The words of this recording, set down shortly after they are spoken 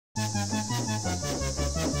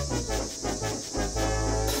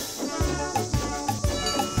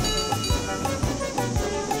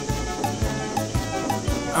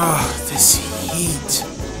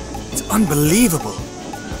unbelievable.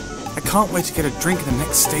 I can't wait to get a drink at the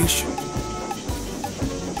next station.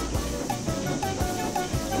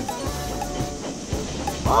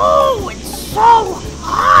 Oh, it's so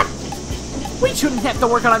hot! We shouldn't have to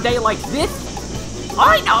work on a day like this.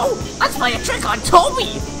 I know! Let's play a trick on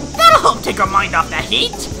Toby! That'll help take our mind off the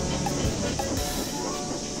heat!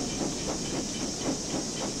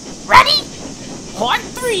 Ready? On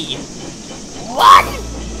 3. 1,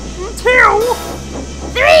 2,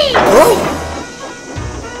 3! Oh!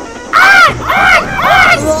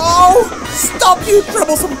 Oh! Stop, you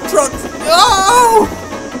troublesome trucks! Oh!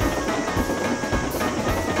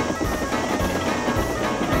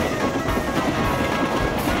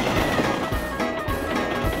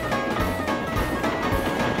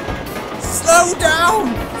 Slow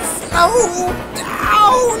down! Slow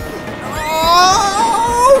down!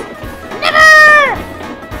 Oh! Never!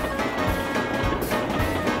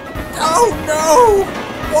 Oh no!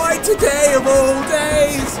 Why today of all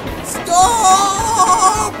days?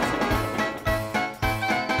 Stop!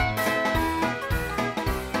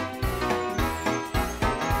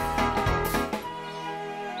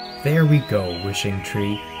 There we go, Wishing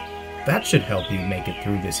Tree. That should help you make it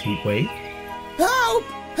through this heat wave. Help!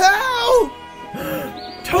 Help!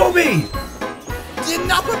 Toby!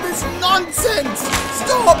 Enough of this nonsense!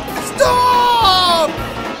 Stop! Stop!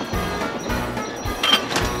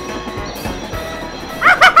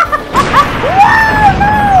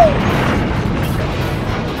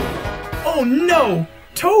 Oh no!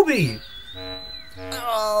 Toby!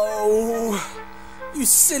 Oh, you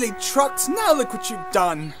silly trucks, now look what you've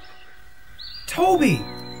done. Toby!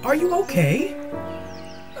 Are you okay?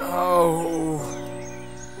 Oh,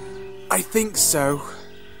 I think so.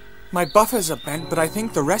 My buffers are bent, but I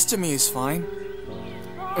think the rest of me is fine.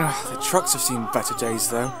 Ugh, the trucks have seen better days,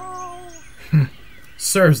 though.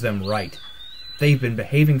 Serves them right. They've been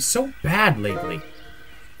behaving so bad lately.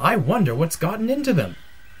 I wonder what's gotten into them.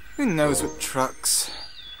 Who knows with trucks?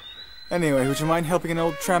 Anyway, would you mind helping an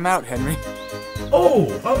old tram out, Henry?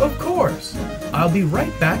 Oh, of course. I'll be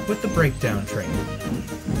right back with the breakdown train.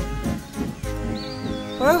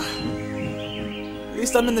 Well, at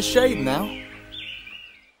least I'm in the shade now.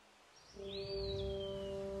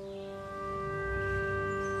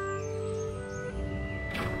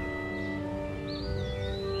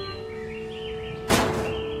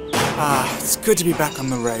 Ah, it's good to be back on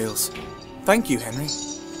the rails. Thank you, Henry.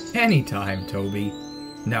 Anytime, Toby.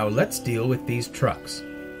 Now let's deal with these trucks.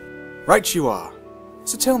 Right you are.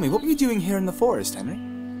 So tell me, what were you doing here in the forest, Henry?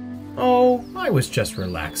 Oh, I was just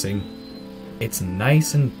relaxing. It's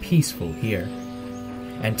nice and peaceful here.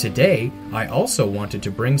 And today, I also wanted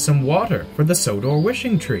to bring some water for the Sodor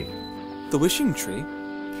wishing tree. The wishing tree?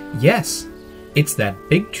 Yes, it's that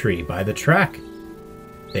big tree by the track.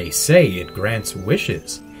 They say it grants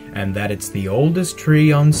wishes, and that it's the oldest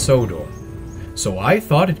tree on Sodor. So I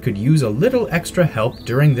thought it could use a little extra help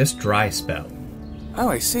during this dry spell. Oh,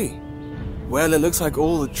 I see. Well, it looks like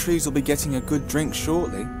all the trees will be getting a good drink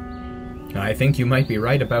shortly. I think you might be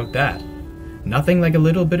right about that. Nothing like a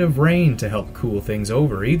little bit of rain to help cool things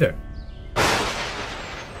over either.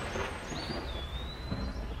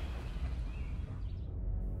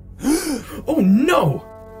 Oh no!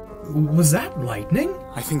 Was that lightning?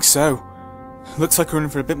 I think so. Looks like we're in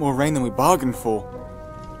for a bit more rain than we bargained for.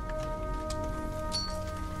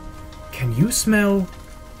 Can you smell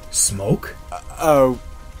smoke? Oh,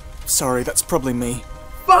 sorry, that's probably me.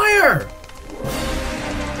 Fire!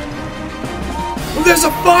 Oh, there's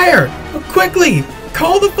a fire! Quickly!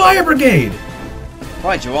 Call the fire brigade!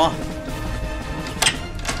 Right you are.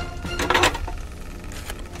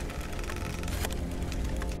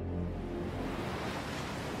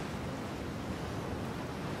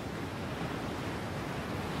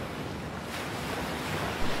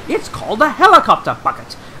 It's called a helicopter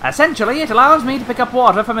bucket. Essentially, it allows me to pick up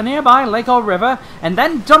water from a nearby lake or river and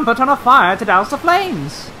then dump it on a fire to douse the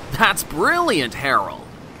flames. That's brilliant, Harold.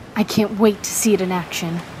 I can't wait to see it in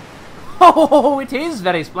action. Oh, it is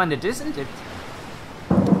very splendid, isn't it?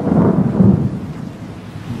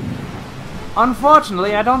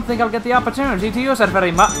 Unfortunately, I don't think I'll get the opportunity to use it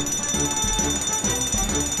very much.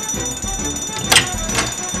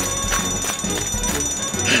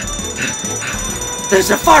 There's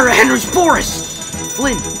a fire at Henry's forest!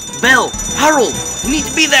 Flynn, Belle, Harold, you need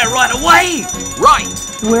to be there right away! Right!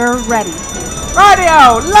 We're ready.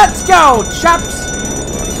 Radio, let's go, chaps!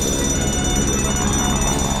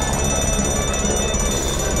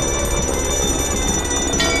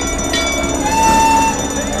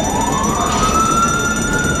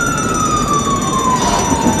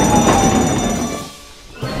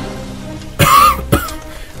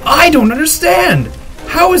 I don't understand!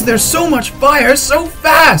 How is there so much fire so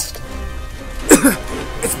fast?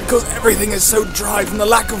 It's because everything is so dry from the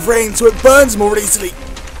lack of rain, so it burns more easily.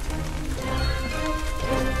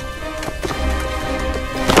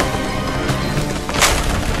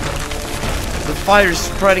 The fire is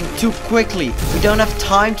spreading too quickly. We don't have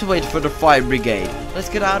time to wait for the fire brigade. Let's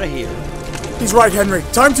get out of here. He's right, Henry.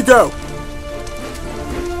 Time to go.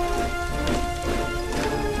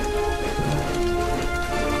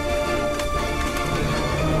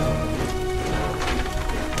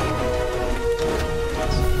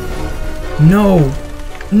 No,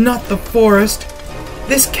 not the forest.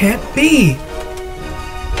 This can't be.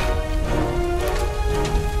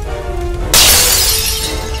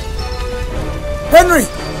 Henry!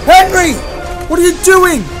 Henry! What are you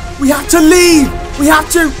doing? We have to leave! We have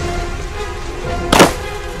to...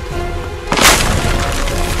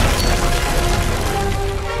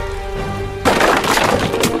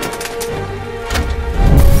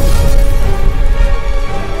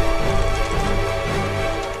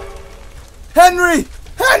 Henry!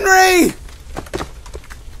 Henry!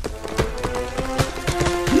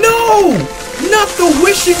 No! Not the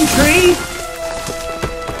wishing tree!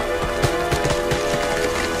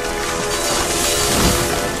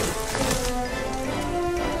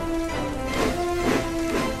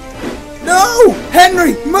 No!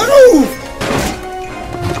 Henry, move!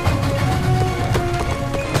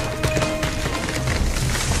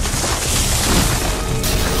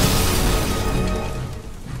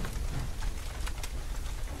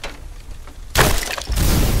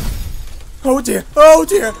 Oh dear, oh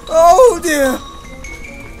dear, oh dear!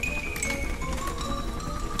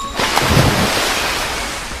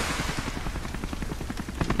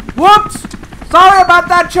 Whoops! Sorry about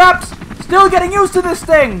that, chaps! Still getting used to this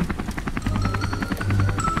thing!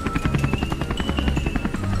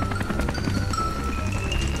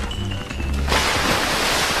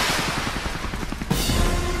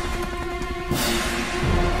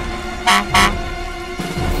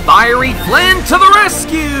 Fiery Flynn to the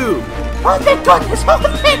rescue! Oh, thank goodness! Oh,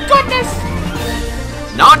 thank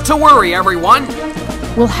goodness! Not to worry, everyone.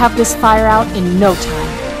 We'll have this fire out in no time.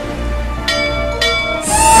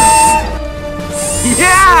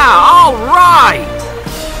 Yeah, all right.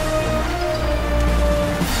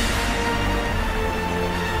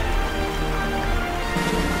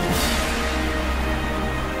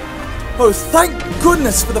 Oh, thank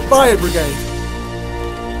goodness for the fire brigade!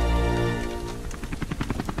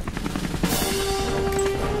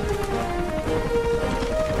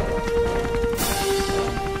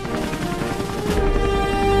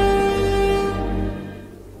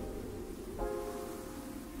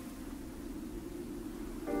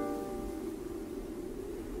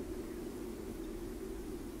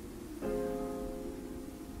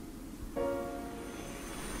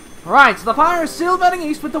 Right, so the fire is still burning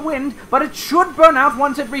east with the wind, but it should burn out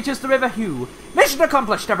once it reaches the River Hugh. Mission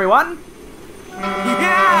accomplished, everyone!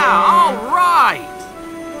 Yeah, all right.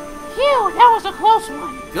 Phew, that was a close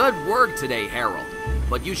one. Good work today, Harold.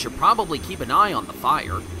 But you should probably keep an eye on the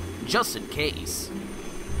fire, just in case.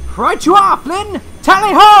 Right you are, Flynn!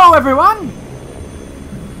 Tally-ho, everyone!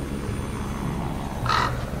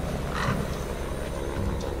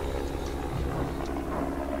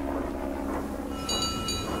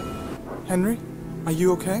 Henry, are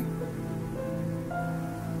you okay?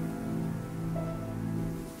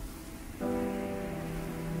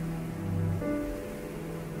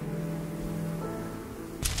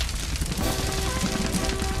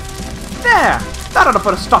 There! That ought to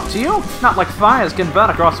put a stop to you. Not like fires can burn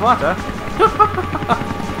across water.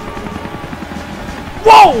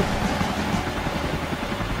 Whoa!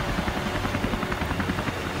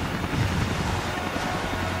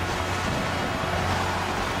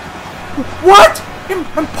 What?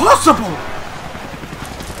 Impossible!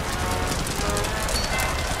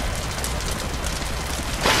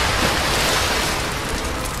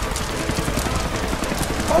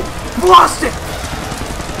 Oh, blast it!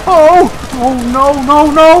 Oh! Oh no,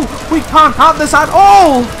 no, no! We can't have this at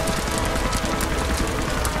all!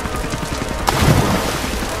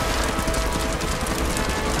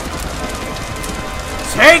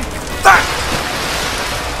 Take that!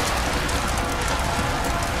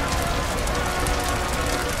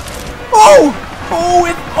 Oh! Oh,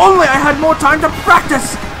 if only I had more time to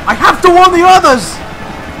practice! I have to warn the others!